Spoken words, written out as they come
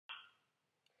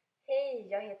Hej,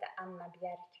 jag heter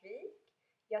Bjärkvik.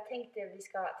 Jag tänkte vi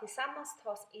ska tillsammans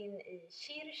ta oss in i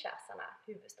Shirshasana,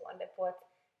 huvudstående, på ett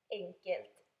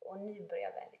enkelt och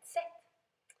nybörjarvänligt sätt.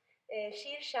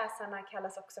 Shirshasana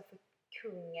kallas också för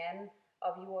kungen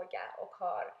av yoga och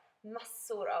har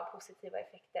massor av positiva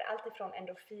effekter. Allt ifrån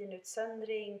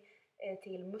endorfinutsöndring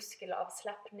till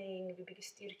muskelavslappning, vi bygger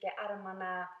styrka i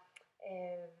armarna,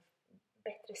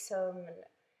 bättre sömn.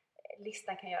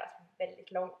 Listan kan göras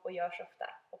väldigt lång och görs ofta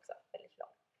också väldigt lång.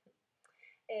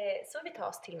 Så vi tar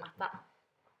oss till mattan.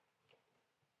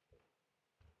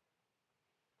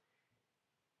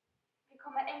 Vi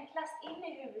kommer enklast in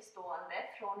i huvudstående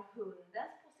från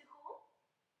hundens position.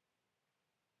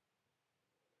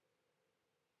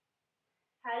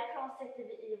 Härifrån sätter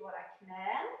vi i våra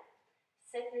knän.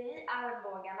 Sätter i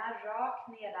armbågarna rakt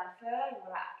nedanför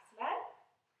våra axlar.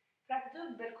 För att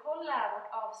dubbelkolla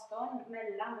vårt avstånd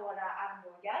mellan våra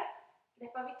armbågar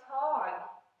greppar vi tag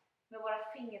med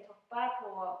våra fingertoppar på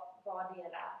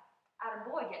vardera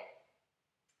armbåge.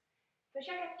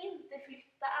 Försök att inte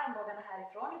flytta armbågarna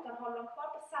härifrån utan håll dem kvar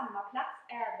på samma plats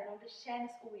även om det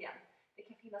känns ojämnt. Det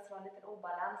kan finnas en liten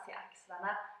obalans i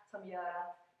axlarna som gör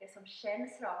att det som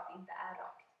känns rakt inte är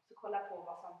rakt. Så kolla på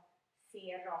vad som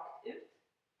ser rakt ut.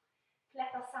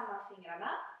 Fläta samman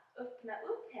fingrarna, öppna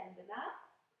upp händerna.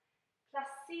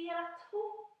 Placera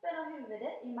toppen av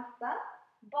huvudet i mattan.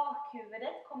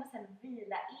 Bakhuvudet kommer sedan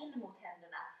vila in mot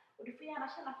händerna. Och du får gärna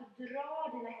känna att du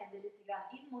drar dina händer lite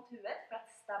grann in mot huvudet för att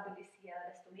stabilisera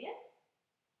desto mer.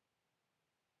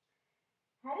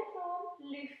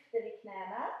 Härifrån lyfter vi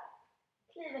knäna.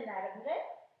 Kliver närmare.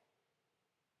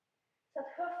 Så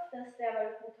att höften strävar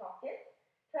upp mot taket.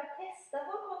 För att testa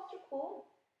vår konstruktion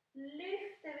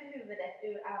lyfter vi huvudet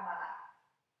ur armarna.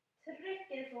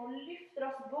 Trycker ifrån, lyfter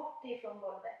oss bort ifrån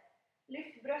golvet.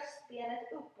 Lyft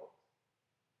bröstbenet uppåt.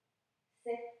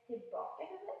 Sätt tillbaka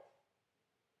huvudet.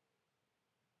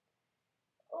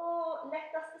 Och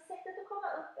lättaste sättet att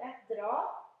komma upp är att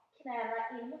dra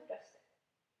knäna in mot bröstet.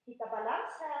 Hitta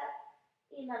balans här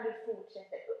innan du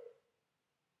fortsätter upp.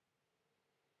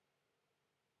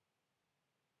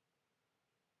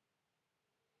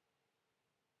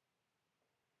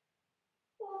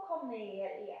 Och kom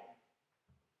ner igen.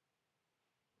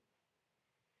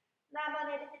 När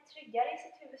man är lite tryggare i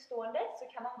sitt huvudstående så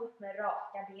kan man gå upp med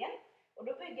raka ben. Och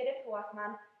då bygger det på att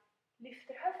man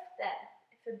lyfter höften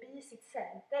förbi sitt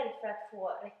center för att få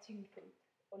rätt tyngdpunkt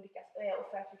och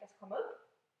för att lyckas komma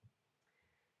upp.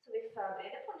 Så vi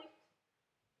förbereder på nytt.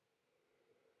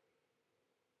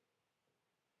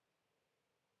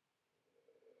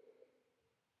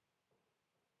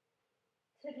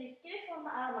 Trycker ifrån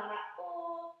med armarna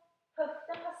och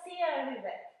höften passerar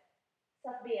huvudet så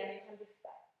att benen kan lyfta.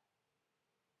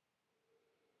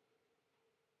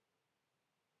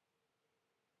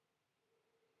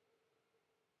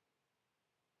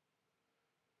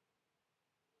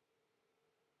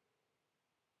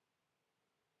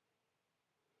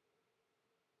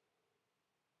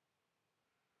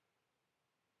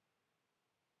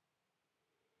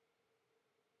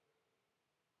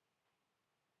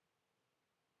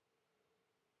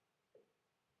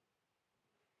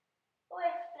 Och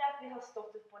efter att vi har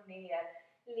stått upp och ner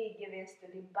ligger vi en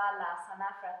stund i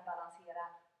balasana för att balansera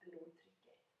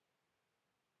blodtrycket.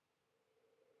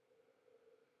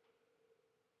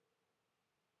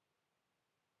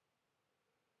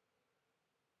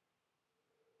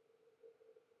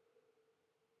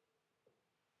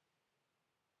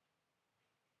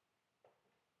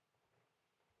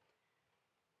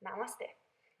 Namaste.